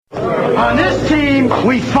On this team,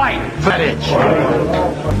 we fight for that inch.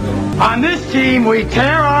 On this team, we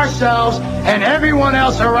tear ourselves and everyone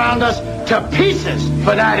else around us to pieces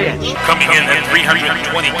for that inch. Coming in at 320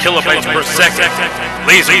 kilobytes per second.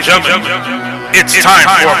 Ladies and gentlemen, it's time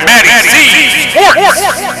for Matty C Sports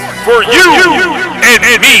for you and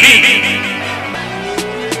me.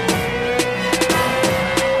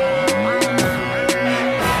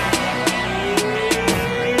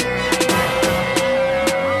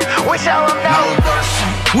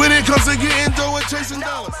 When it comes to getting dough and chasing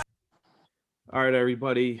dollars. All right,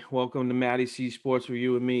 everybody. Welcome to Matty C Sports for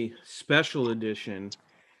You and Me, special edition.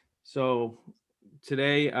 So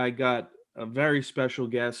today I got a very special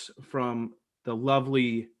guest from the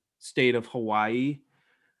lovely state of Hawaii.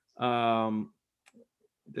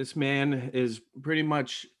 This man is pretty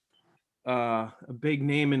much a big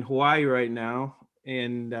name in Hawaii right now,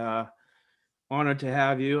 and honored to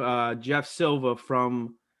have you, Jeff Silva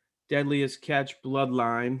from Deadliest Catch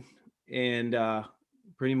Bloodline, and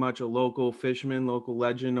pretty much a local fisherman, local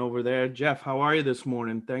legend over there. Jeff, how are you this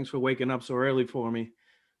morning? Thanks for waking up so early for me.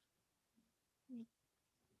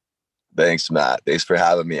 Thanks, Matt. Thanks for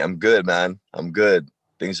having me. I'm good, man. I'm good.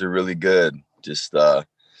 Things are really good. Just, we're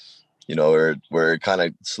kind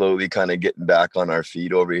of slowly getting back on our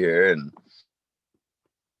feet over here. And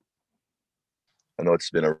I know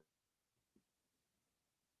it's been a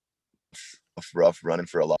rough running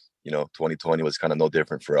for a lot. 2020 was kind of no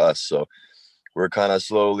different for us. So we're kind of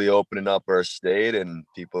slowly opening up our state, and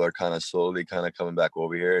people are kind of slowly coming back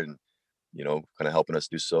over here and, kind of helping us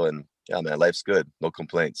do so. And yeah, man, life's good. No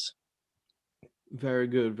complaints. Very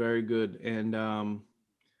good. Very good. And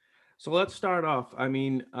so let's start off. Have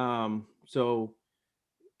you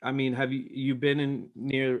been in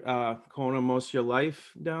near Kona most of your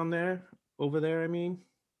life down there, over there?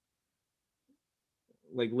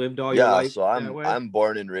 Like lived all your life? So I'm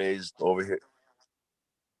born and raised over here.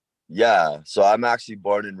 Yeah, so I'm actually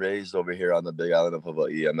born and raised over here on the Big Island of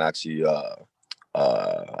Hawaii. I'm actually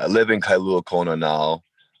I live in Kailua Kona now.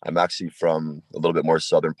 I'm actually from a little bit more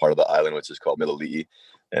southern part of the island, which is called Milili'i,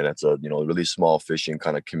 and it's a really small fishing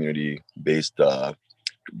kind of community based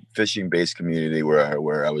community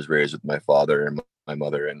where I was raised with my father and my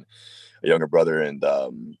mother and a younger brother. And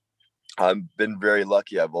I've been very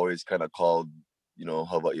lucky. I've always kind of called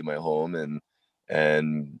Hawaii my home, and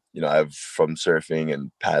I've, from surfing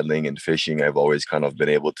and paddling and fishing, I've always kind of been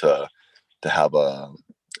able to have a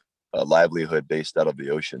livelihood based out of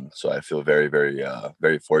the ocean. So I feel very, very,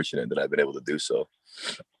 very fortunate that I've been able to do so.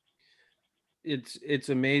 It's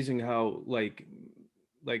amazing how like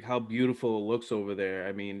how beautiful it looks over there.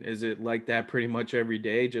 Is it like that pretty much every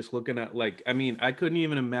day? Just looking at I couldn't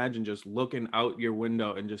even imagine just looking out your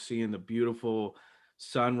window and just seeing the beautiful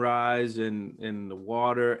sunrise and the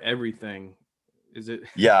water, everything. Is it?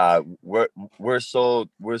 Yeah, we're so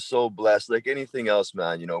blessed. Like anything else,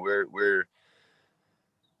 man, we're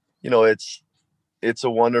it's a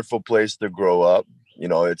wonderful place to grow up.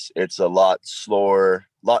 It's a lot slower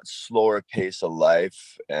pace of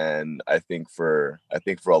life, and I think for a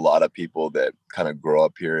lot of people that kind of grow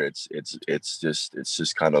up here, it's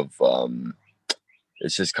just kind of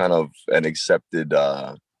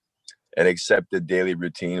an accepted daily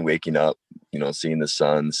routine, waking up, seeing the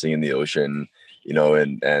sun, seeing the ocean,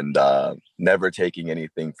 and never taking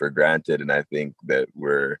anything for granted. And I think that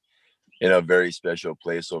we're in a very special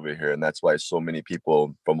place over here, and that's why so many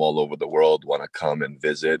people from all over the world want to come and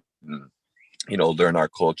visit and, learn our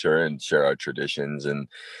culture and share our traditions. And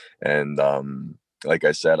like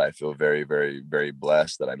I said, I feel very, very, very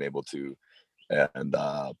blessed that I'm able to and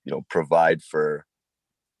provide for,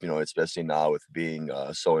 especially now with being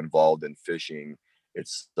so involved in fishing.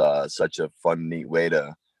 It's such a fun, neat way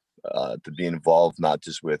to be involved, not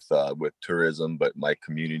just with tourism, but my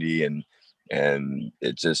community, and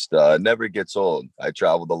it just never gets old. I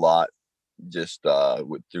traveled a lot just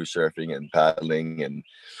through surfing and paddling, and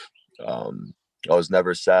I was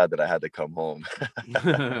never sad that I had to come home.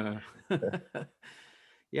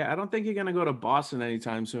 Yeah, I don't think you're gonna go to Boston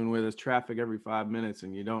anytime soon, where there's traffic every 5 minutes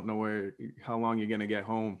and you don't know how long you're gonna get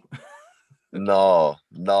home. No,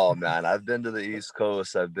 man. I've been to the East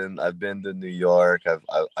Coast. I've been to New York.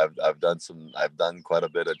 I've done quite a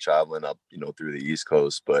bit of traveling up, through the East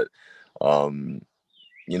Coast. But I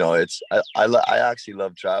actually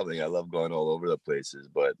love traveling. I love going all over the places.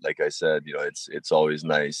 But like I said, it's always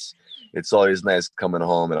nice. It's always nice coming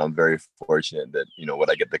home, and I'm very fortunate that what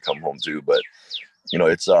I get to come home to. But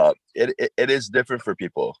it is different for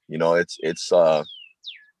people.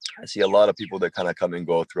 I see a lot of people that kind of come and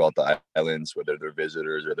go throughout the islands, whether they're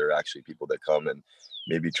visitors or they're actually people that come and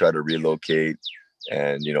maybe try to relocate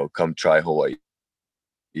and come try Hawaii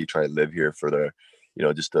try to live here for the,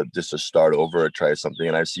 just to start over or try something.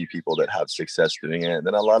 And I see people that have success doing it. And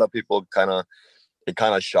then a lot of people it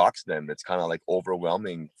kind of shocks them. It's kind of like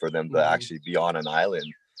overwhelming for them to actually be on an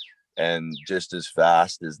island. And just as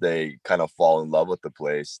fast as they kind of fall in love with the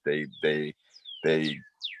place, they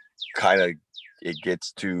kind of, it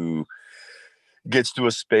gets to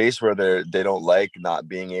a space where they don't like not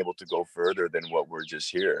being able to go further than what we're just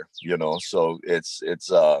here, so it's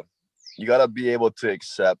you got to be able to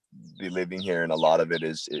accept the living here, and a lot of it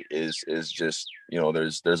is just,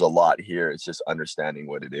 there's a lot here. It's just understanding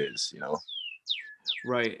what it is.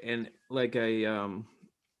 Right. And like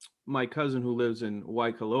my cousin who lives in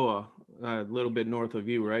Waikoloa, a little bit north of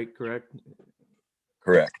you, right? Correct.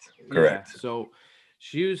 Yeah. So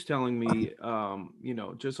she was telling me,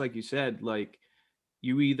 just like you said, like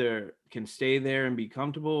you either can stay there and be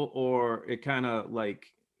comfortable, or it kind of like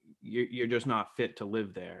you're just not fit to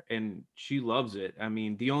live there. And she loves it. I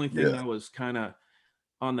mean, the only thing that was kind of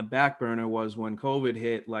on the back burner was when COVID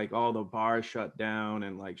hit, like all the bars shut down,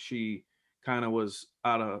 and like she kind of was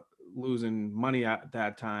out of losing money at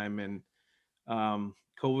that time. And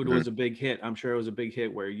COVID was a big hit. I'm sure it was a big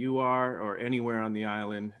hit where you are or anywhere on the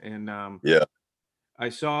island. And I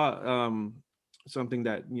saw something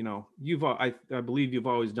that, I believe you've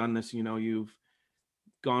always done this, you've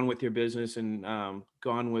gone with your business and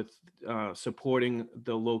gone with supporting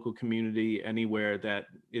the local community anywhere that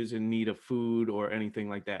is in need of food or anything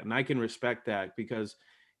like that. And I can respect that because,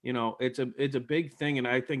 it's a big thing. And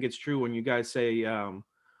I think it's true when you guys say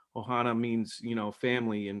Ohana means,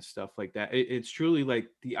 family and stuff like that. It's truly like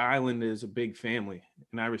the island is a big family.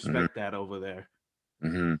 And I respect that over there.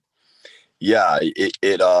 Yeah,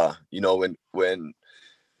 when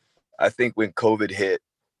I think when COVID hit,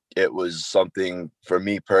 it was something for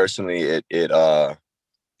me personally. It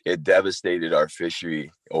devastated our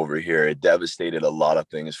fishery over here. It devastated a lot of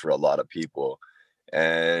things for a lot of people,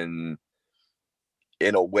 and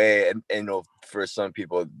in a way, and for some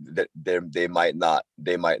people that they might not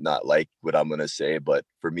like what I'm gonna say, but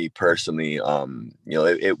for me personally,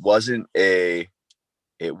 it wasn't a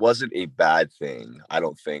bad thing. I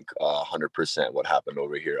don't think 100% what happened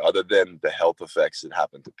over here, other than the health effects that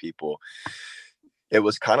happened to people. It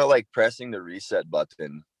was kind of like pressing the reset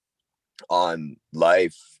button on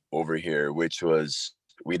life over here, which was,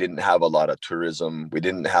 we didn't have a lot of tourism. We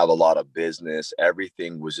didn't have a lot of business.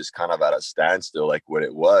 Everything was just kind of at a standstill, like what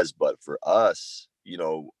it was. But for us,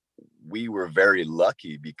 we were very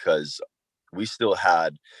lucky because we still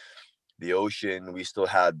had the ocean. We still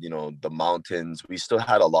had, the mountains. We still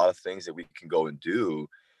had a lot of things that we can go and do.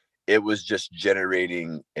 It was just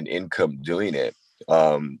generating an income doing it.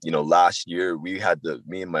 Last year me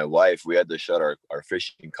and my wife, we had to shut our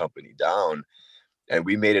fishing company down, and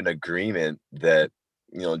we made an agreement that,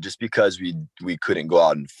 just because we couldn't go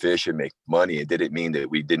out and fish and make money, it didn't mean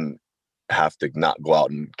that we didn't have to not go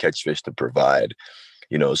out and catch fish to provide,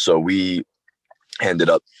 so we ended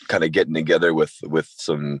up kind of getting together with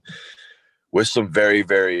some very,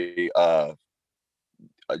 very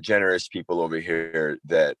generous people over here,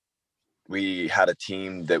 that we had a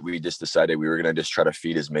team that we just decided we were going to just try to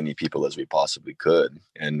feed as many people as we possibly could.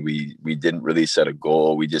 And we didn't really set a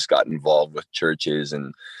goal. We just got involved with churches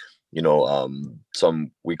and,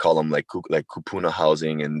 some, we call them like kupuna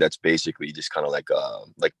housing. And that's basically just kind of like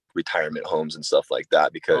retirement homes and stuff like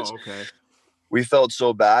that, because we felt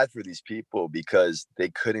so bad for these people because they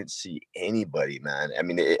couldn't see anybody, man. I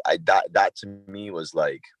mean, that to me was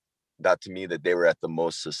like, that they were at the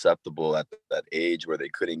most susceptible at that age where they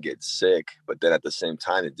couldn't get sick. But then at the same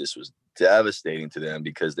time, it just was devastating to them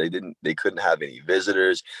because they couldn't have any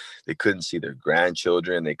visitors. They couldn't see their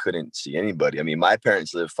grandchildren. They couldn't see anybody. I mean, my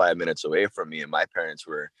parents lived 5 minutes away from me, and my parents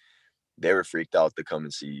were freaked out to come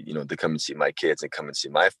and see my kids and come and see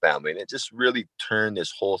my family. And it just really turned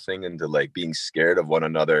this whole thing into like being scared of one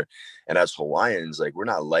another. And as Hawaiians, like, we're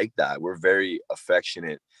not like that. We're very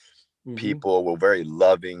affectionate people. Were very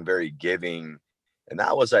loving, very giving. And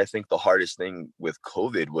that was, I think, the hardest thing with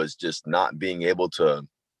COVID, was just not being able to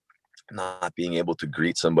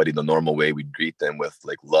greet somebody the normal way we'd greet them, with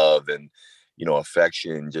like love and,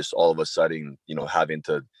 affection, just all of a sudden, having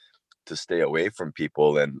to stay away from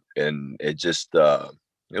people. And it just,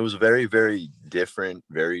 it was very, very different,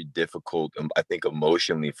 very difficult, I think,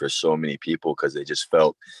 emotionally for so many people, because they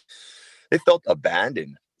felt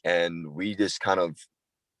abandoned. And we just kind of,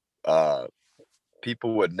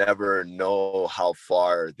 people would never know how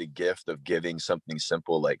far the gift of giving something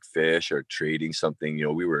simple like fish or trading something,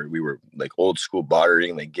 we were like old school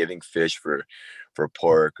bartering, like giving fish for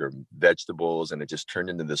pork or vegetables. And it just turned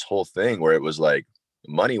into this whole thing where it was like,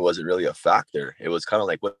 money wasn't really a factor. It was kind of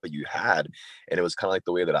like what you had, and it was kind of like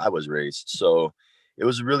the way that I was raised. So it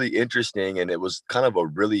was really interesting, and it was kind of a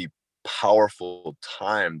really powerful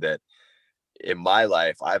time that in my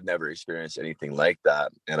life I've never experienced anything like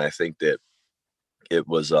that. And I think that it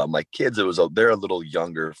was my kids, they're a little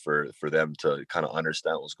younger for them to kind of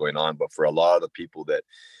understand what's going on, but for a lot of the people that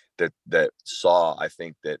saw, I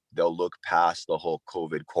think that they'll look past the whole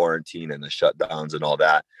COVID quarantine and the shutdowns and all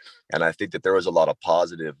that. And I think that there was a lot of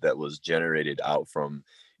positive that was generated out from,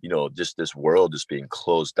 just this world just being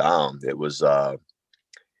closed down. It was a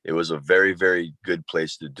very, very good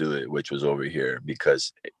place to do it, which was over here,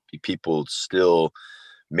 because people still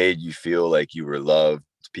made you feel like you were loved.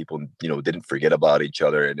 People, didn't forget about each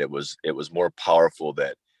other. And it was more powerful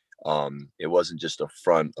that it wasn't just a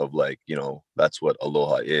front of like, that's what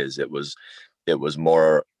Aloha is. It was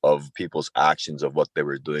more of people's actions of what they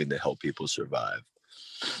were doing to help people survive.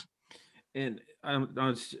 And I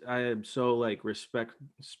am so like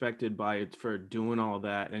respected by it for doing all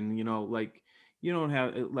that. And like you don't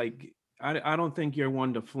have like I don't think you're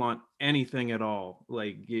one to flaunt anything at all.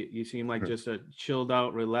 Like you seem like just a chilled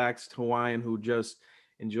out, relaxed Hawaiian who just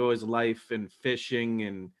enjoys life and fishing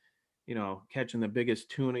and catching the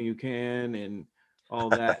biggest tuna you can and all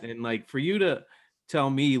that. And like for you to tell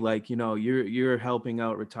me like you're helping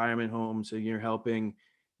out retirement homes and you're helping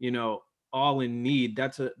all in need,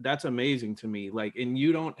 that's amazing to me. Like, and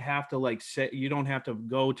you don't have to like you don't have to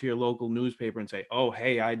go to your local newspaper and say, oh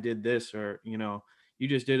hey, I did this, or you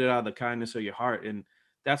just did it out of the kindness of your heart. And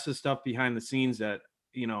that's the stuff behind the scenes that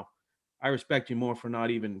I respect you more for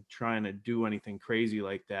not even trying to do anything crazy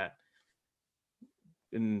like that.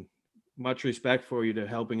 And much respect for you to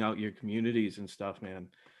helping out your communities and stuff, man.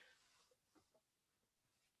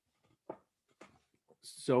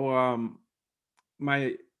 So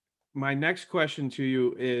my next question to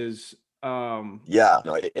you is and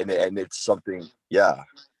it's something. Yeah.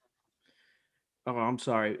 Oh, I'm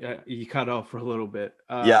sorry. You cut off for a little bit.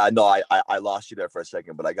 I lost you there for a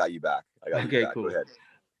second, but I got you back. Okay, back. cool. Go ahead.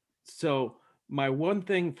 So my one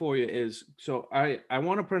thing for you is, so I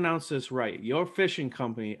want to pronounce this right. Your fishing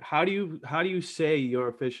company. How do you say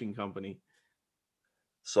your fishing company?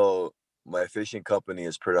 So my fishing company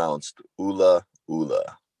is pronounced Ula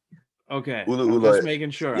Ula. Okay. Ula I'm Ula. just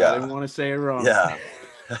making sure. Yeah. I didn't want to say it wrong. Yeah.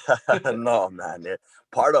 No, man.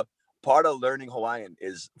 Part of learning Hawaiian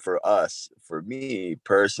is, for me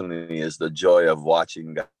personally, is the joy of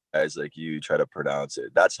watching guys like you try to pronounce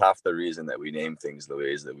it. That's half the reason that we name things the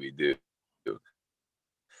ways that we do.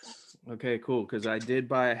 Okay, cool. Because I did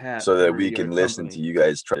buy a hat so that for we your can listen company. to you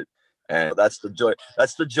guys try. And that's the joy.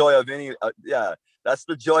 That's the joy of any. That's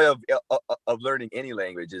the joy of learning any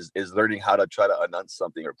language is learning how to try to announce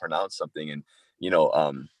something or pronounce something. And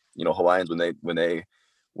Hawaiians,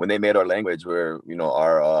 when they made our language, where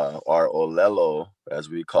our olelo, as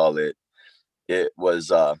we call it, it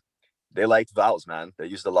was they liked vowels, man. They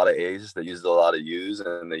used a lot of A's, they used a lot of U's,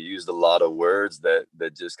 and they used a lot of words that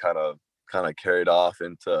just kind of carried off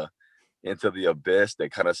into the abyss. They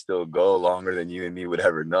kind of still go longer than you and me would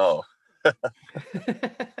ever know.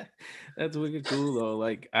 That's wicked cool though.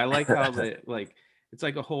 Like I like how they like it's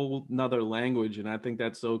like a whole nother language, and I think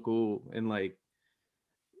that's so cool. And like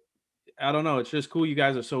I don't know, it's just cool you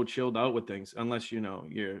guys are so chilled out with things, unless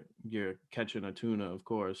you're catching a tuna, of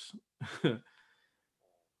course.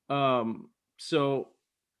 So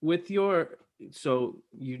with so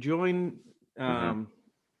you join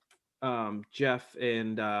Jeff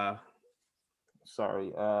and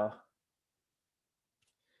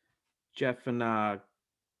Jeff and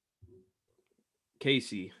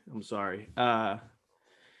Casey. I'm sorry.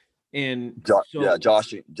 And Josh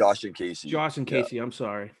and Casey. Josh and Casey. Yeah. I'm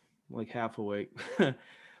sorry, I'm like half awake.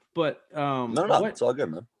 But no, it's all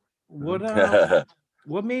good, man.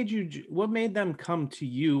 What made them come to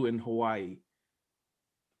you in Hawaii?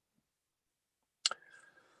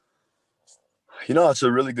 It's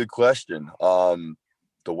a really good question.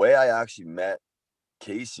 The way I actually met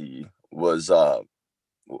Casey was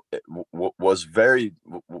very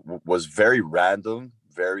random,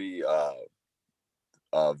 very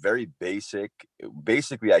basic.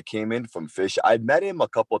 Basically, I came in from fish. I'd met him a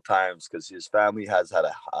couple of times because his family has had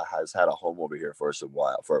a home over here for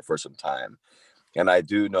some time, and I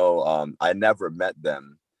do know. I never met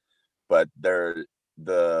them, but they're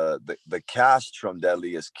the cast from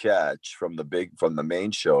Deadliest Catch from the main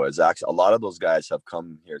show is actually, a lot of those guys have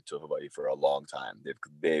come here to Hawaii for a long time.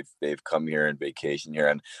 They've come here and vacation here,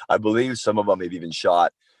 and I believe some of them have even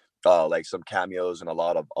shot like some cameos and a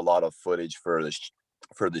lot of footage for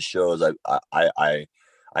the shows.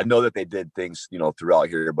 I know that they did things, throughout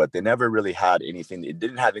here, but they never really had anything. It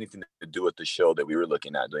didn't have anything to do with the show that we were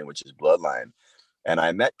looking at doing, which is Bloodline. And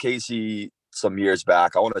I met Casey some years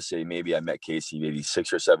back. I want to say maybe I met Casey maybe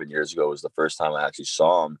 6 or 7 years ago was the first time I actually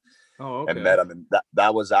saw him and met him. And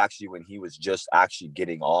that was actually when he was just actually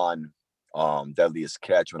getting on Deadliest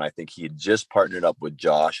Catch, when I think he had just partnered up with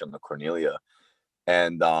Josh on the Cornelia.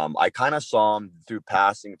 And I kind of saw him through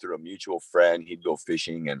passing through a mutual friend. He'd go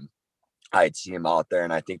fishing and I'd see him out there.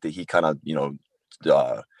 And I think that he kind of,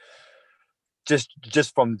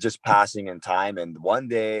 just from just passing in time. And one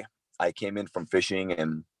day I came in from fishing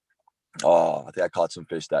and I think I caught some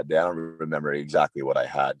fish that day. I don't remember exactly what I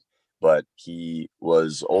had, but he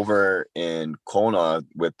was over in Kona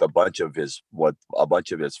with a bunch of his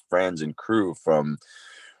friends and crew from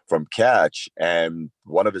Catch, and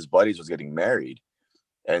one of his buddies was getting married.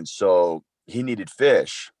 And so he needed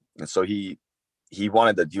fish. And so he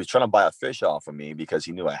was trying to buy a fish off of me because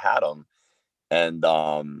he knew I had them. And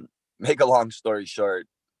make a long story short,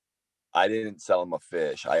 I didn't sell him a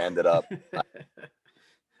fish. I ended up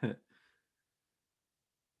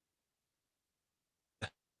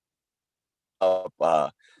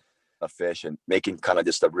a fish and making kind of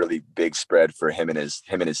just a really big spread for him and his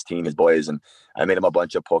team, his boys. And I made him a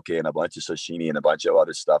bunch of poke and a bunch of sashimi and a bunch of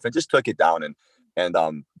other stuff and just took it down. And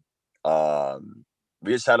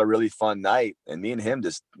we just had a really fun night. And me and him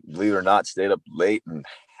just, believe it or not, stayed up late and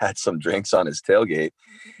had some drinks on his tailgate.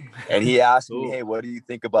 And he asked me, "Hey, what do you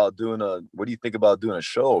think about doing a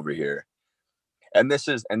show over here?" And this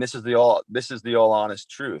is the all honest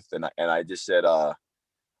truth. And I just said, I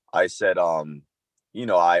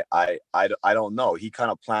don't know. He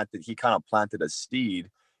kind of planted a seed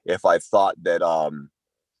if I thought that,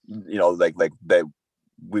 like that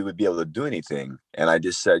we would be able to do anything. And I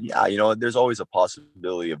just said, yeah, there's always a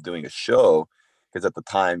possibility of doing a show, because at the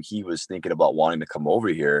time he was thinking about wanting to come over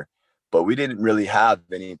here, but we didn't really have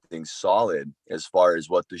anything solid as far as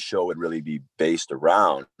what the show would really be based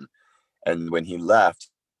around. And when he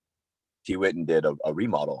left, he went and did a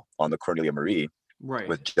remodel on the Cornelia Marie, right,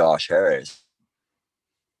 with Josh Harris.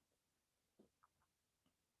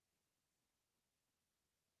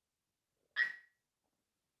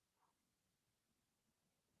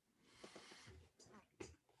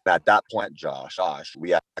 At that point, Josh,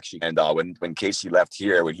 we actually, and when Casey left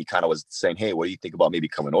here, when he kind of was saying, "Hey, what do you think about maybe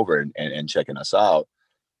coming over and checking us out?"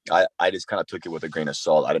 I just kind of took it with a grain of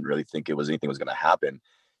salt. I didn't really think anything was going to happen.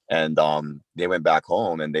 And they went back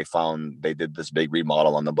home and they did this big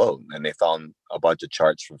remodel on the boat, and they found a bunch of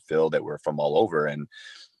charts from Phil that were from all over. And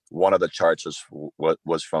one of the charts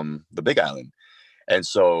was from the Big Island. And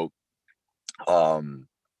so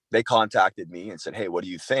they contacted me and said, "Hey, what do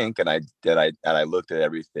you think?" And I looked at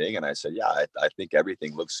everything and I said, "Yeah, I think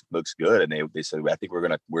everything looks good." And they said, "I think we're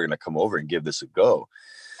gonna come over and give this a go."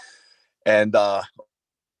 And oh,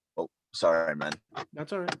 sorry, man.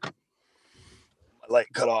 That's all right. My light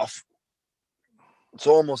cut off. It's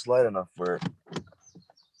almost light enough for.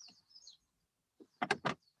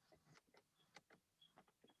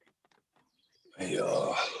 Hey,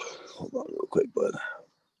 hold on real quick, bud.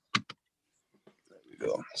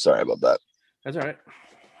 Go. Sorry about that. That's all right.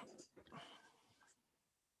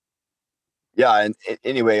 Yeah, and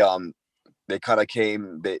anyway, they kind of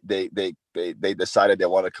came. They decided they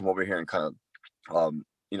want to come over here and kind of,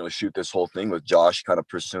 shoot this whole thing with Josh, kind of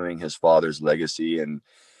pursuing his father's legacy. And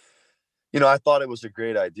I thought it was a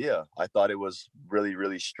great idea. I thought it was really,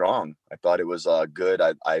 really strong. I thought it was good.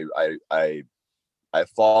 I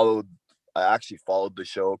actually followed the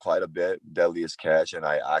show quite a bit, Deadliest Catch, and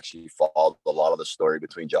I actually followed a lot of the story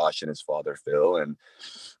between Josh and his father, Phil, and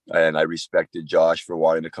I respected Josh for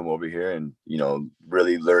wanting to come over here and,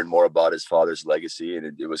 really learn more about his father's legacy.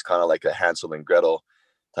 And it was kind of like a Hansel and Gretel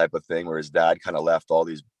type of thing, where his dad kind of left all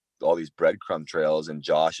these breadcrumb trails, and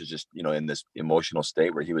Josh is just, in this emotional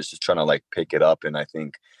state where he was just trying to like pick it up. And I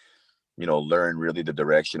think, learn really the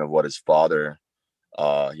direction of what his father,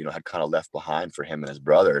 had kind of left behind for him and his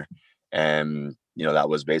brother. And, that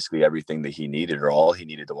was basically everything that he needed, or all he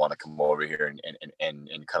needed, to want to come over here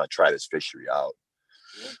and kind of try this fishery out.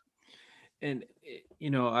 And,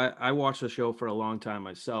 I watched the show for a long time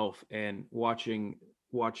myself, and watching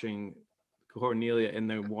Cornelia and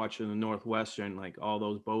then watching the Northwestern, like all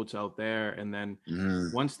those boats out there. And then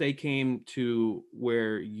once they came to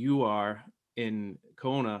where you are in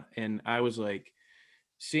Kona, and I was like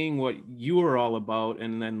seeing what you were all about.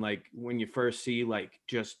 And then like when you first see like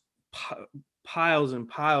just piles and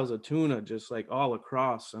piles of tuna just like all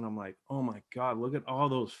across, and I'm like, oh my God, look at all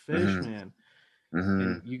those fish, man.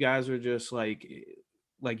 And you guys are just like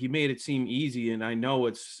you made it seem easy, and I know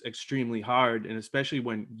it's extremely hard. And especially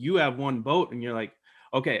when you have one boat and you're like,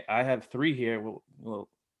 Okay, I have 3 here. Well,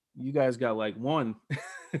 you guys got like 1.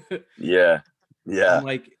 Yeah. Yeah.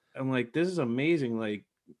 I'm like, this is amazing. Like,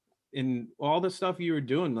 in all the stuff you were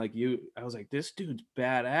doing, like I was like, this dude's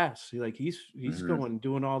badass. Like he's Hmm. going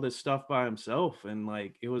doing all this stuff by himself, and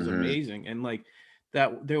like it was Hmm. amazing. And like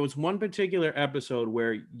that, there was one particular episode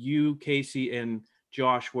where you, Casey, and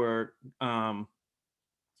Josh were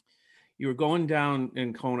you were going down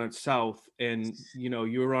in Kona South, and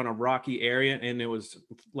you were on a rocky area, and it was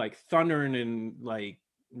like thundering and like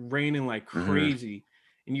raining like Hmm. crazy,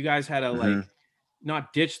 and you guys had to Hmm. like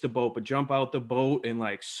not ditch the boat, but jump out the boat and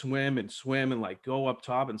like swim and like go up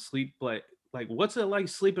top and sleep. Like what's it like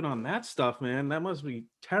sleeping on that stuff, man? That must be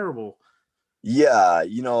terrible. Yeah. A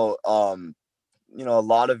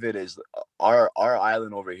lot of it is our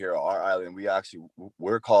island over here. Our island,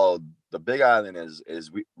 we're called the Big Island.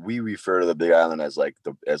 We refer to the Big Island as like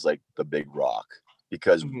the Big Rock,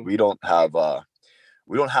 because Mhm. we don't have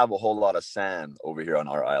a whole lot of sand over here on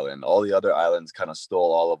our island. All the other islands kind of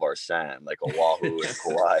stole all of our sand, like Oahu and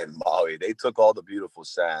Kauai and Maui. They took all the beautiful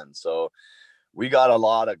sand. So we got a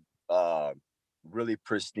lot of really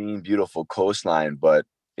pristine, beautiful coastline, but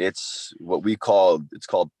it's called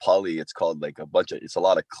Pali. It's called like it's a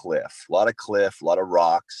lot of cliff, a lot of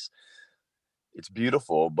rocks. It's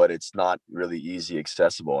beautiful, but it's not really easy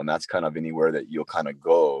accessible. And that's kind of anywhere that you'll kind of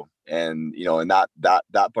go. And, in that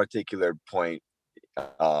particular point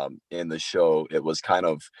in the show, it was kind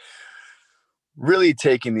of really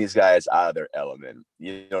taking these guys out of their element.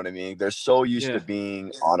 You know what I mean? They're so used to Yeah,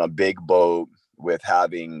 being on a big boat with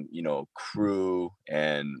having, crew,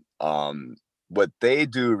 and what they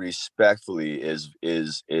do respectfully is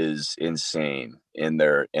insane in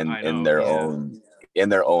their I know. Yeah, in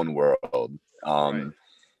their own world. right.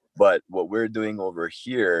 But what we're doing over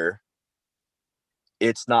here,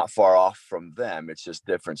 it's not far off from them. It's just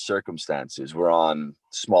different circumstances. We're on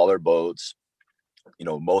smaller boats.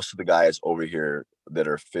 Most of the guys over here that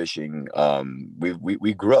are fishing,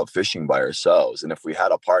 we grew up fishing by ourselves. And if we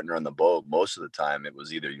had a partner on the boat, most of the time it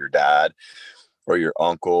was either your dad or your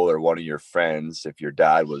uncle or one of your friends. If your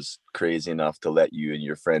dad was crazy enough to let you and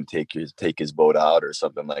your friend take his boat out or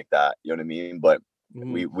something like that, you know what I mean? But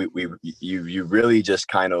Mhm. you really just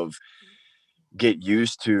kind of get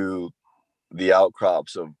used to the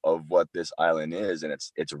outcrops of what this island is, and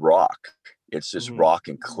it's rock. It's just Mhm. rock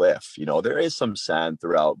and cliff. There is some sand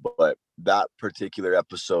throughout, but that particular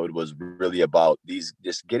episode was really about these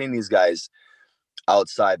just getting these guys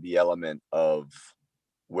outside the element of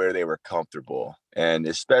where they were comfortable. And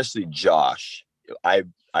especially Josh, i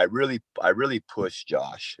I really pushed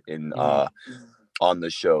Josh in Mhm. on the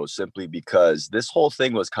show, simply because this whole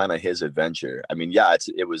thing was kind of his adventure. I mean, yeah,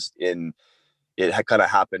 it had kind of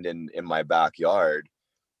happened in my backyard,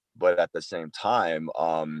 but at the same time,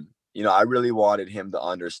 I really wanted him to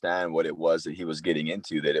understand what it was that he was getting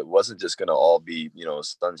into, that it wasn't just going to all be,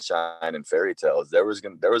 sunshine and fairy tales. There was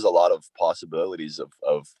a lot of possibilities of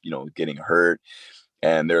getting hurt,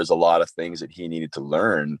 and there's a lot of things that he needed to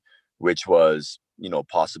learn, which was,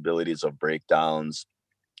 possibilities of breakdowns,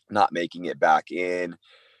 not making it back in.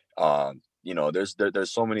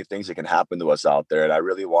 There's so many things that can happen to us out there, and I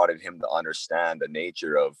really wanted him to understand the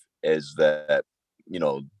nature of is that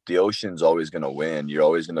the ocean's always going to win. You're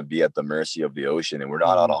always going to be at the mercy of the ocean, and we're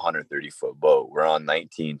not on a Mhm. 130-foot boat. We're on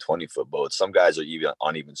 19, 20-foot boats. Some guys are even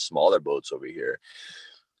on even smaller boats over here.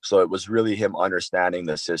 So it was really him understanding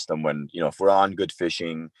the system when, if we're on good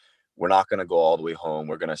fishing, we're not going to go all the way home.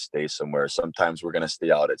 We're going to stay somewhere. Sometimes we're going to stay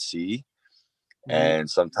out at sea, Mhm. and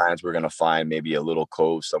sometimes we're going to find maybe a little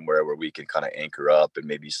cove somewhere where we can kind of anchor up and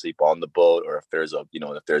maybe sleep on the boat. Or if there's a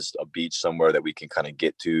beach somewhere that we can kind of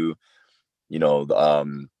get to, you know,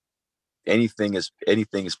 um, anything is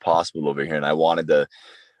possible over here. And I wanted to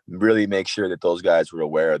really make sure that those guys were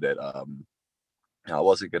aware that, I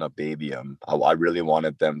wasn't going to baby them. I really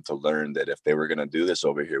wanted them to learn that if they were going to do this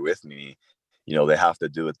over here with me, they have to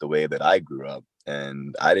do it the way that I grew up.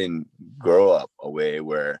 And I didn't grow up a way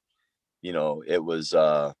where, it was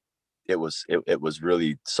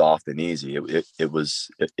really soft and easy. It was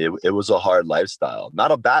a hard lifestyle,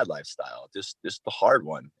 not a bad lifestyle, just the hard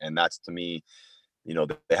one. And that's, to me,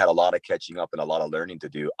 they had a lot of catching up and a lot of learning to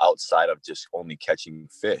do outside of just only catching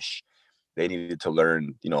fish. They needed to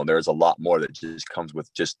learn, there's a lot more that just comes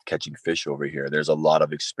with just catching fish over here. There's a lot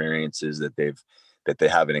of experiences that they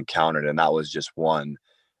haven't encountered, and that was just one.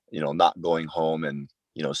 Not going home and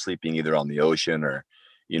sleeping either on the ocean or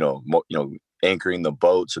anchoring the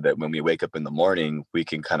boat, so that when we wake up in the morning, we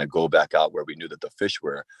can kind of go back out where we knew that the fish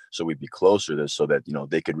were, so we'd be closer to, so that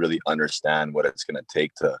they could really understand what it's going to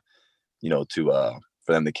take to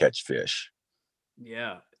for them to catch fish.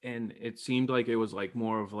 Yeah. and it seemed like it was like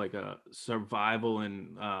more of like a survival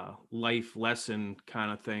and life lesson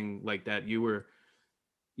kind of thing, like that you were,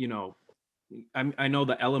 you know, I know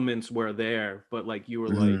the elements were there, but like you were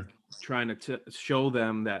like Mhm. trying to show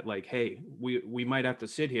them that like, hey, we might have to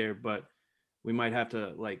sit here, but we might have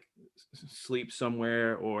to like sleep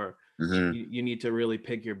somewhere, or Mhm. you need to really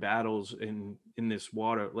pick your battles in this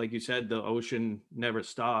water. Like you said, the ocean never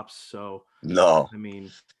stops. So No, I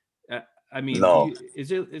mean, uh, I mean, no. is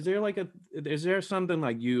there like is there something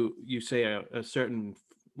like you say a certain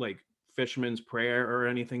like fisherman's prayer or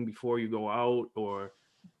anything before you go out, or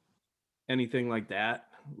anything like that,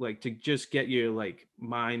 like to just get your like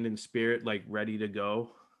mind and spirit like ready to go?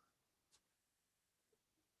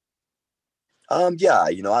 Yeah,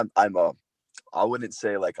 I wouldn't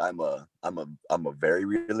say like I'm a very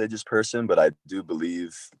religious person, but I do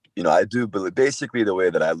believe, I do believe basically the way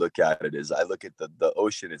that I look at it is I look at the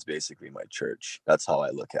ocean is basically my church. That's how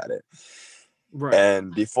I look at it. Right.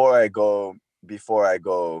 And before I go,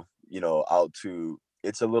 out to,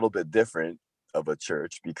 it's a little bit different of a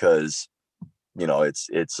church because,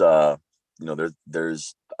 it's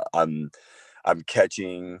there's I'm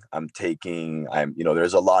catching, I'm taking,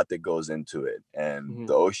 there's a lot that goes into it. And Hmm.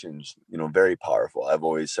 the ocean's, very powerful. I've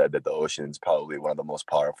always said that the ocean's probably one of the most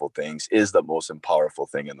powerful things, is the most powerful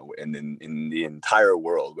thing in the entire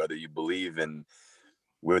world, whether you believe in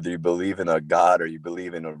a God or you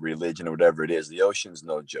believe in a religion or whatever it is. The ocean's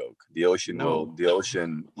no joke. No. The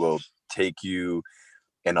ocean will take you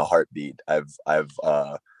in a heartbeat. I've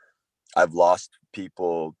lost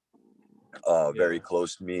people very Yeah.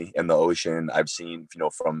 close to me in the ocean. I've seen,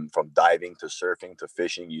 from diving to surfing to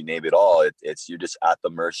fishing, you name it all. It's you're just at the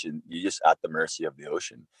mercy of the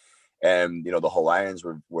ocean. And the Hawaiians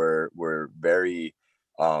were very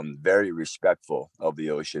very respectful of the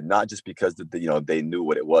ocean, not just because they knew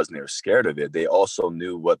what it was and they were scared of it. They also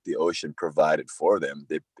knew what the ocean provided for them.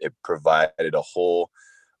 It provided a whole,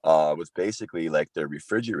 was basically like their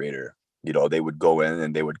refrigerator. They would go in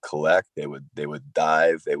and they would collect, they would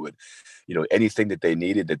dive, they would, anything that they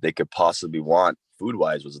needed that they could possibly want food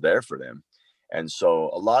wise was there for them. And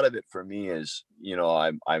so a lot of it for me is,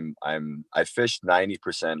 I fish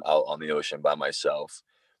 90% out on the ocean by myself.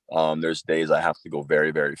 There's days I have to go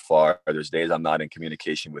very, very far. There's days I'm not in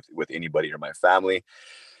communication with anybody or my family.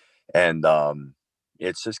 And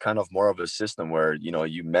it's just kind of more of a system where,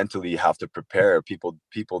 you mentally have to prepare. People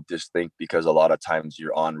just think because a lot of times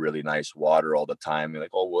you're on really nice water all the time, you're like,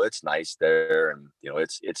 oh well, it's nice there, and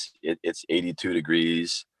it's 82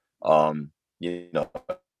 degrees. You know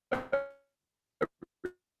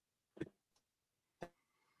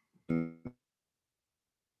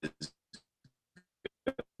it's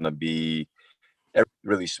gonna be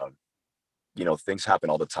really fun. Things happen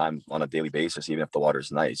all the time on a daily basis. Even if the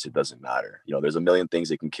water's nice, it doesn't matter. There's a million things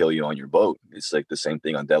that can kill you on your boat. It's like the same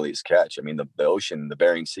thing on Deadliest Catch. I mean, the ocean, the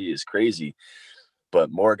Bering Sea is crazy,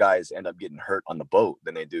 but more guys end up getting hurt on the boat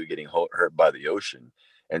than they do getting hurt by the ocean.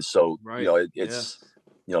 And so, Right. Yeah. it's,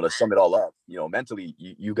 to sum it all up, mentally,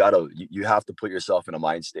 you have to put yourself in a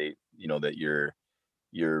mind state, that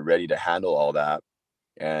you're ready to handle all that.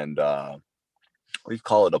 And we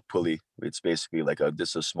call it a pulley. It's basically like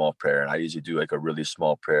just a small prayer, and I usually do like a really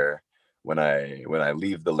small prayer when I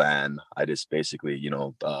leave the land. I just basically,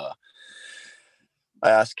 I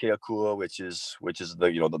ask Keakua, which is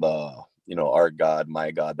the our God,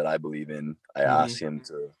 my God that I believe in. I Hmm. ask him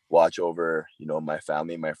to watch over my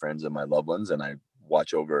family, my friends, and my loved ones, and I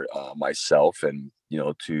watch over myself, and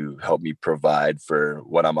to help me provide for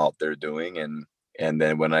what I'm out there doing. And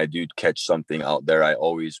then when I do catch something out there, I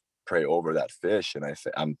always pray over that fish, and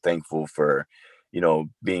I'm thankful for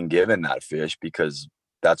being given that fish, because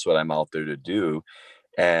that's what I'm out there to do.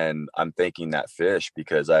 And I'm thanking that fish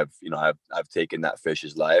because I've taken that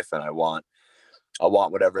fish's life, and I want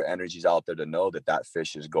whatever energy's out there to know that that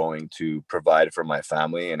fish is going to provide for my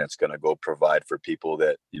family, and it's going to go provide for people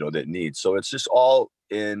that need. So it's just all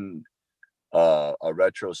in a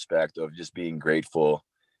retrospect of just being grateful,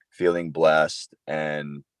 feeling blessed,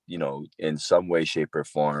 and in some way, shape, or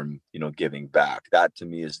form, giving back. That to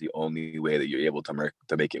me is the only way that you're able to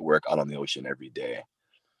make it work out on the ocean every day.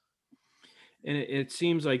 And it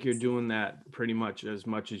seems like you're doing that pretty much as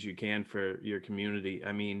you can for your community.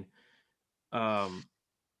 I mean, um,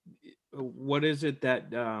 what is it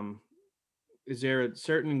that is there a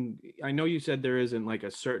certain? I know you said there isn't like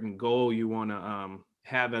a certain goal you want to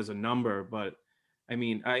have as a number, but I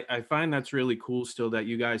mean, I find that's really cool still that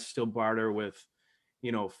you guys still barter with,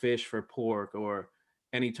 fish for pork or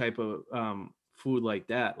any type of food like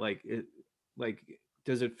that. Like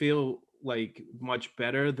does it feel like much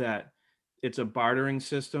better that it's a bartering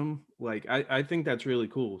system. Like I think that's really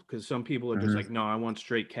cool because some people are just like, no, I want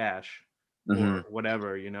straight cash or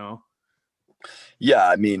whatever, you know. Yeah,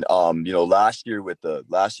 I mean, last year with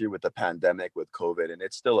the pandemic with COVID, and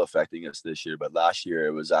it's still affecting us this year, but last year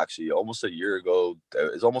it was actually almost a year ago.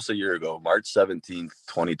 It was almost a year ago. March 17th,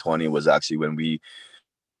 2020 was actually when we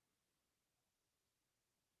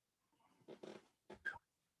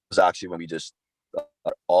just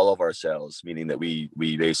all of our sales, meaning that we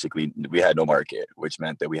basically we had no market, which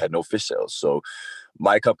meant that we had no fish sales. So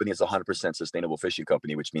my company is a 100% sustainable fishing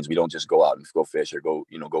company, which means we don't just go out and go fish or go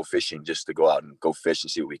fishing just to go out and go fish and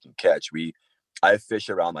see what we can catch. I fish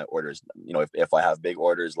around my orders. If I have big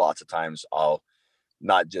orders, lots of times I'll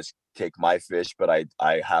not just take my fish, but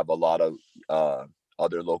I have a lot of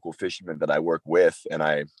other local fishermen that I work with, and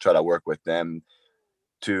I try to work with them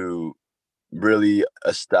to really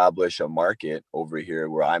establish a market over here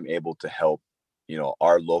where I'm able to help,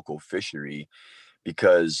 our local fishery,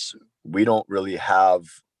 because we don't really have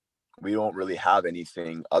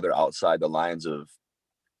anything other outside the lines of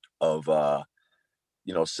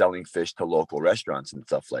selling fish to local restaurants and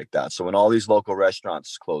stuff like that. So when all these local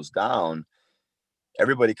restaurants closed down,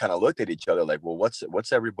 everybody kind of looked at each other like, well,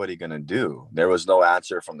 what's everybody going to do? There was no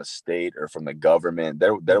answer from the state or from the government.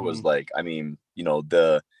 There was like, I mean,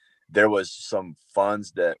 there was some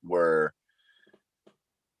funds that were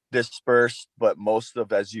dispersed, but most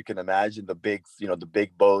of, as you can imagine, the big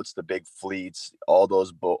boats, the big fleets, all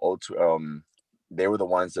those boats, they were the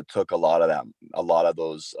ones that took a lot of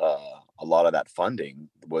that funding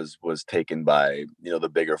was taken by, the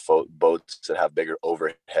bigger boats that have bigger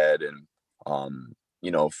overhead. And,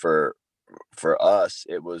 for us,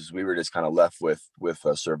 we were just kind of left with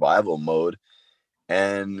a survival mode.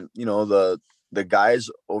 And, the guys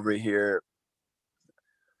over here,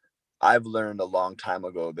 I've learned a long time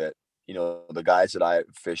ago that, the guys that I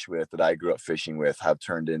fish with, that I grew up fishing with, have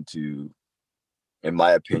turned into, in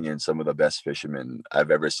my opinion, some of the best fishermen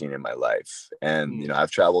I've ever seen in my life. And, I've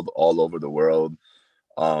traveled all over the world,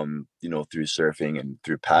 through surfing and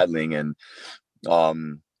through paddling, and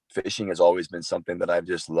fishing has always been something that I've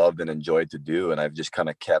just loved and enjoyed to do. And I've just kind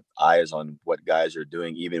of kept eyes on what guys are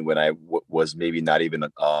doing, even when I was maybe not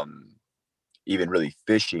even really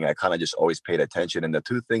fishing. I kind of just always paid attention. And the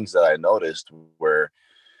two things that I noticed were,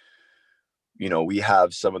 we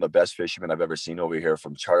have some of the best fishermen I've ever seen over here,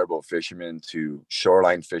 from charter boat fishermen to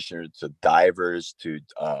shoreline fishermen to divers to,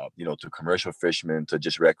 to commercial fishermen to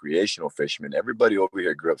just recreational fishermen. Everybody over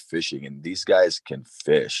here grew up fishing, and these guys can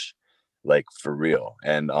fish, like, for real.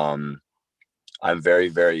 And I'm very,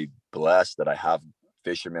 very blessed that I have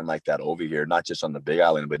fishermen like that over here, not just on the Big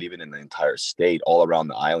Island, but even in the entire state, all around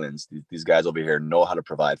the islands. These guys over here know how to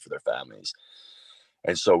provide for their families.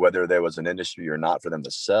 And so whether there was an industry or not for them to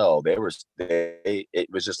sell, it was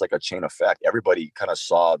just like a chain effect. Everybody kind of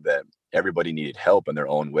saw that everybody needed help in their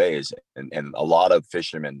own ways. And a lot of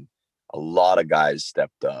fishermen, a lot of guys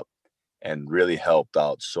stepped up and really helped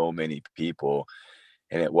out so many people.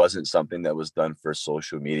 And it wasn't something that was done for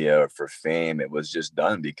social media or for fame. It was just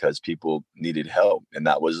done because people needed help. And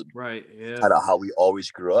that was right. Yeah. Kind of how we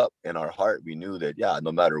always grew up. In our heart, we knew that,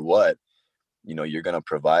 no matter what, you're going to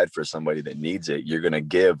provide for somebody that needs it. You're going to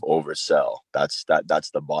give over sell. That's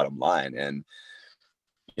the bottom line. And,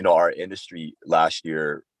 our industry last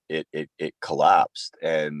year, it collapsed.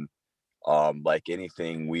 And like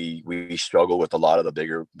anything, we struggle with some of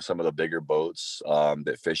the bigger boats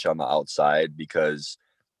that fish on the outside, because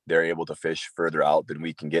they're able to fish further out than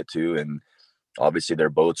we can get to. And obviously their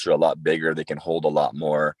boats are a lot bigger. They can hold a lot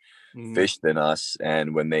more fish than us.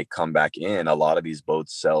 And when they come back in, a lot of these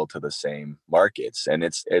boats sell to the same markets, and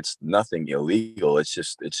it's nothing illegal. It's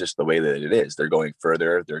just the way that it is. They're going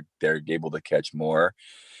further. They're able to catch more.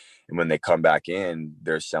 And when they come back in,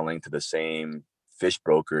 they're selling to the same fish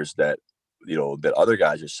brokers that other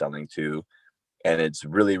guys are selling to. And it's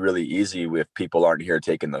really, really easy. If people aren't here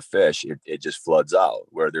taking the fish, it just floods out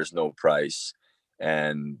where there's no price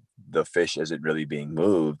and the fish isn't really being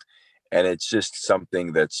moved. And it's just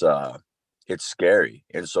something that's it's scary.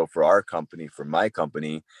 And so for my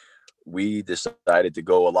company, we decided to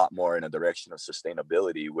go a lot more in a direction of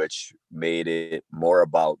sustainability, which made it more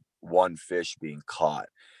about one fish being caught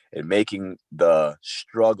and making the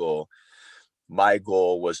struggle. My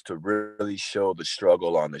goal was to really show the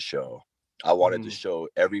struggle on the show. I wanted to show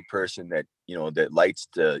every person that, that likes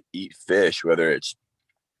to eat fish, whether it's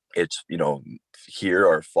here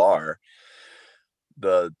or far,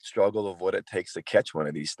 the struggle of what it takes to catch one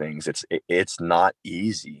of these things. It's not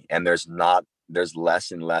easy. And there's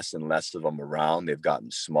less and less and less of them around. They've gotten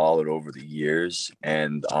smaller over the years.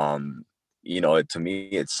 And, to me,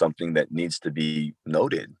 it's something that needs to be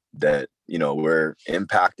noted, that, you know, we're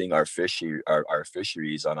impacting our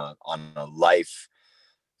fisheries on a life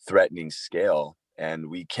threatening scale. And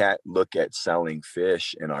we can't look at selling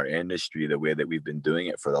fish in our industry the way that we've been doing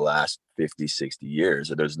it for the last 50, 60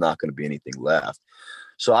 years, or there's not going to be anything left.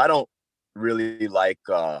 So I don't really like,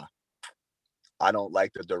 I don't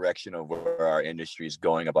like the direction of where our industry is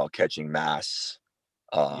going about catching mass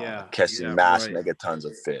megatons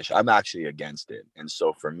of fish. I'm actually against it. And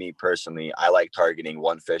so for me personally, I like targeting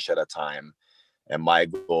one fish at a time. And my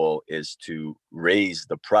goal is to raise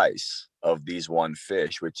the price of these one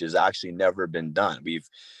fish, which has actually never been done. We've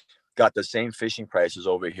got the same fishing prices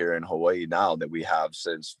over here in Hawaii now that we have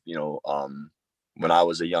since, you know, when I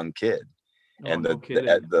was a young kid. And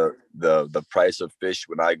the price of fish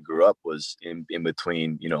when I grew up was in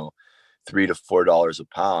between, you know, $3 to $4 a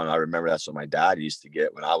pound. I remember that's what my dad used to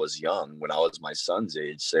get when I was young, when I was my son's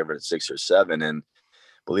age, 6 or 7. And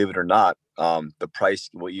believe it or not, the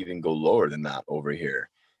price will even go lower than that over here.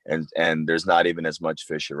 And there's not even as much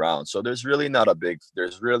fish around. So there's really not a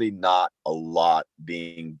lot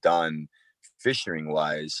being done fishing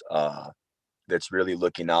wise, that's really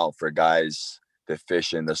looking out for guys that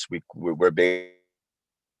fish in this week. We're basically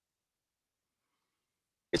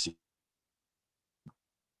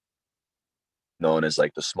known as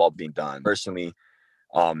like the small being done. Personally,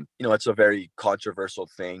 you know, it's a very controversial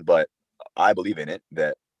thing, but I believe in it,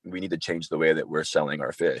 that we need to change the way that we're selling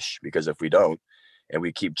our fish, because if we don't, and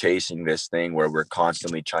we keep chasing this thing where we're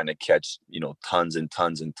constantly trying to catch, you know, tons and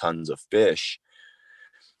tons and tons of fish,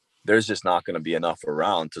 there's just not going to be enough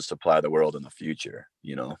around to supply the world in the future,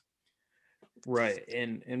 you know? Right.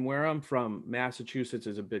 And where I'm from, Massachusetts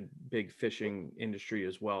is a big fishing industry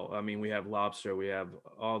as well. I mean, we have lobster, we have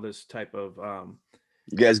all this type of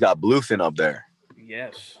you guys got bluefin up there.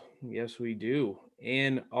 Yes, we do.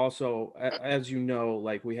 And also, as you know,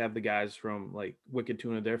 like we have the guys from like Wicked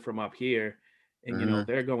Tuna, they're from up here, and you know,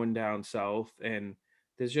 they're going down south, and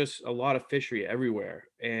there's just a lot of fishery everywhere.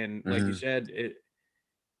 And like you said,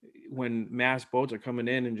 when mass boats are coming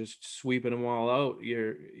in and just sweeping them all out,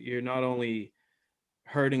 you're not only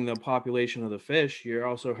hurting the population of the fish, you're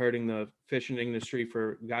also hurting the fishing industry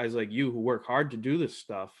for guys like you who work hard to do this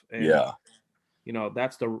stuff. And you know,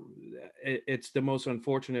 it's the most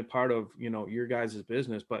unfortunate part of, you know, your guys'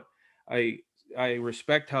 business. But I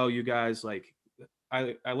respect how you guys, like,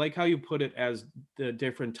 I like how you put it as the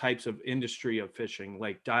different types of industry of fishing,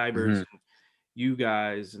 like divers, and you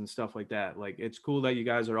guys and stuff like that. Like, it's cool that you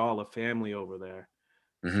guys are all a family over there.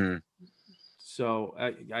 So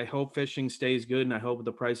I hope fishing stays good, and I hope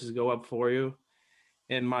the prices go up for you.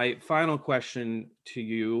 And my final question to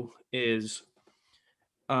you is,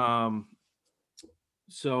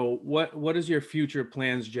 so what is your future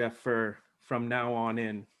plans, Jeff, from now on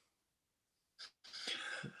in?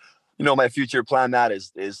 You know, my future plan, Matt,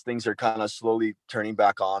 is things are kind of slowly turning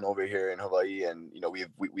back on over here in Hawaii, and you know,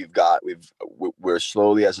 we're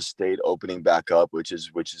slowly as a state opening back up, which is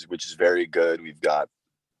very good. We've got,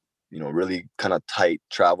 you know, really kind of tight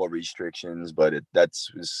travel restrictions, but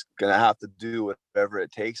that's gonna have to do whatever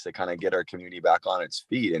it takes to kind of get our community back on its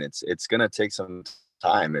feet, and it's gonna take some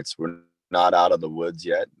time. We're not out of the woods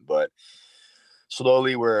yet, but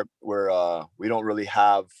slowly we don't really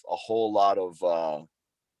have a whole lot of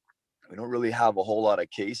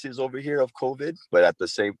cases over here of COVID, but at the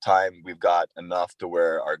same time, we've got enough to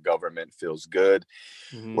where our government feels good.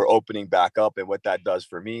 We're opening back up. And what that does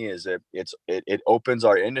for me is it opens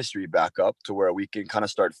our industry back up to where we can kind of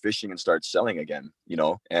start fishing and start selling again, you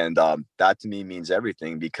know, and that to me means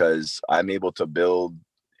everything, because I'm able to build,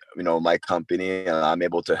 you know, my company, and I'm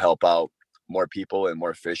able to help out more people and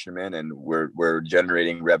more fishermen, and we're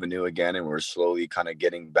generating revenue again, and we're slowly kind of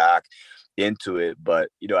getting back into it. But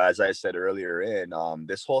you know, as I said earlier,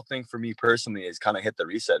 this whole thing for me personally is kind of hit the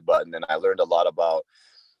reset button, and I learned a lot about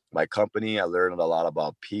my company. I learned a lot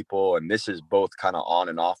about people, and this is both kind of on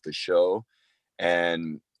and off the show,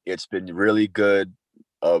 and it's been a really good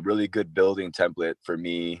building template for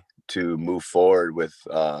me to move forward with,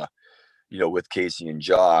 you know, with Casey and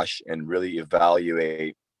Josh, and really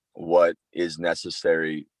evaluate what is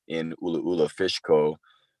necessary in Ula Ula Fish Co,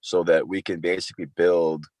 so that we can basically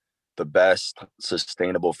build the best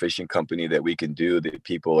sustainable fishing company that we can do, that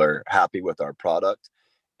people are happy with our product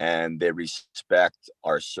and they respect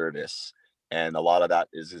our service. And a lot of that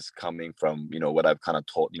is coming from, you know, what I've kind of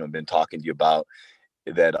been talking to you about,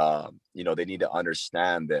 that, you know, they need to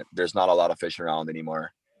understand that there's not a lot of fish around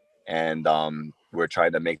anymore. And we're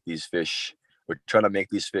trying to make these fish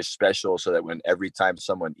special, so that every time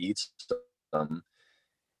someone eats them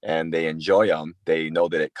and they enjoy them, they know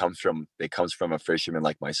that it comes from a fisherman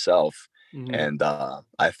like myself. Mm-hmm. And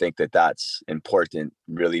I think that that's important,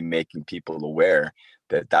 really making people aware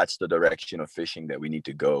that that's the direction of fishing that we need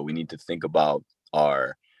to go. We need to think about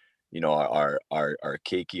our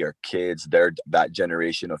keiki, our kids, that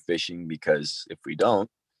generation of fishing, because if we don't,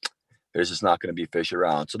 there's just not going to be fish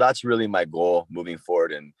around. So that's really my goal moving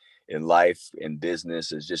forward in life, in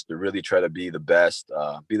business, is just to really try to be the best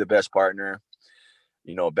partner,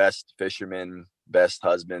 best fisherman, best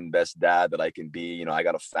husband, best dad that I can be. I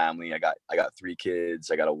got a family. I got 3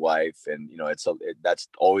 kids. I got a wife, and that's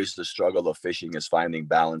always the struggle of fishing, is finding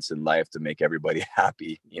balance in life to make everybody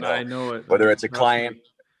happy. I know it. Whether it's a client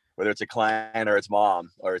or it's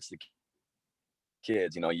mom or it's the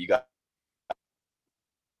kids,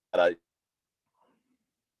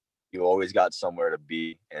 you always got somewhere to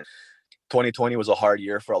be. And 2020 was a hard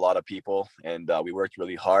year for a lot of people, and we worked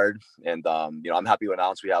really hard. And I'm happy to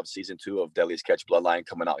announce we have season 2 of Deadliest Catch Bloodline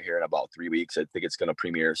coming out here in about 3 weeks. I think it's going to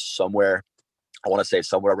premiere somewhere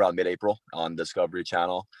around mid-April on Discovery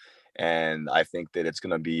Channel. And I think that it's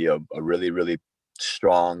going to be a really, really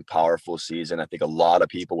strong, powerful season. I think a lot of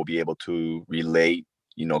people will be able to relate,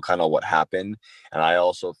 kind of what happened. And I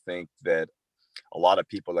also think that a lot of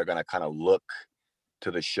people are going to kind of look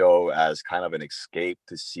to the show as kind of an escape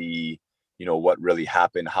to see, what really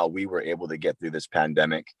happened, how we were able to get through this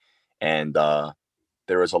pandemic. And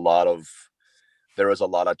there was a lot of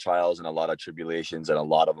trials and a lot of tribulations and a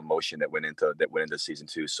lot of emotion that went into season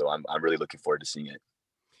 2. So I'm really looking forward to seeing it.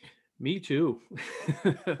 Me too.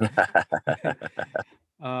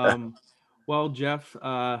 Well, Jeff,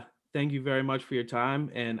 thank you very much for your time.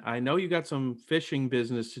 And I know you got some fishing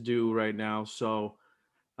business to do right now. So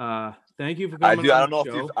thank you for coming. I do. I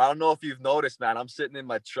don't know if you've noticed, man. I'm sitting in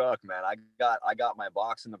my truck, man. I got my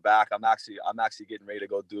box in the back. I'm actually getting ready to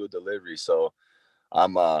go do a delivery. So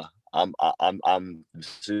I'm as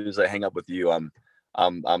soon as I hang up with you, I'm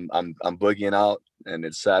boogieing out, and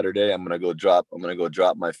it's Saturday. I'm gonna go drop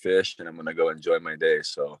my fish, and I'm gonna go enjoy my day.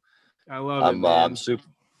 So I love it, man.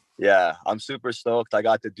 I'm super stoked. I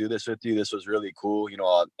got to do this with you. This was really cool,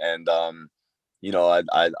 and I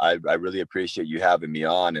really appreciate you having me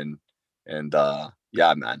on, and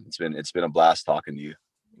yeah, man, it's been a blast talking to you.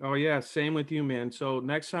 Oh yeah, same with you, man. So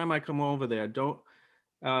next time I come over there,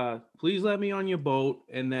 please let me on your boat,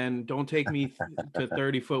 and then don't take me to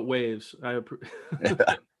 30-foot waves. But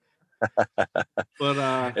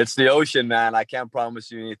it's the ocean, man. I can't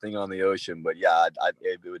promise you anything on the ocean, but yeah,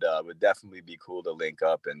 it would definitely be cool to link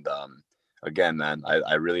up. And again, man,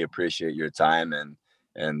 I really appreciate your time, and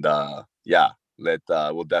yeah,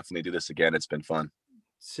 we'll definitely do this again. It's been fun.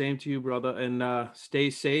 Same to you, brother, and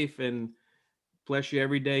stay safe, and bless you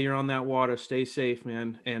every day you're on that water. Stay safe,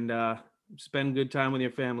 man, and spend good time with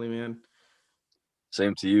your family, man.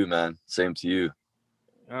 Same to you, man. Same to you.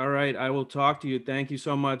 All right, I will talk to you. Thank you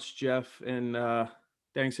so much, Jeff, and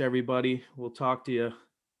thanks everybody. We'll talk to you.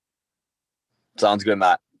 Sounds good,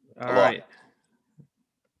 Matt. All right.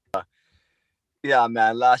 Yeah,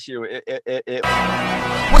 man. Last year, it.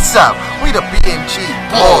 What's up? We the BMG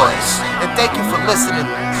boys, and thank you for listening.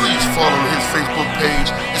 Please follow his Facebook page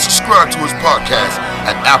and subscribe to his podcast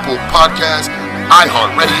at Apple Podcasts,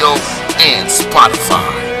 iHeartRadio, and Spotify.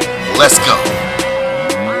 Let's go.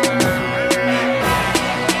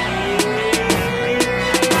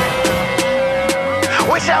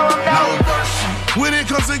 When it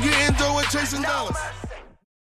comes to getting dough and chasing dollars.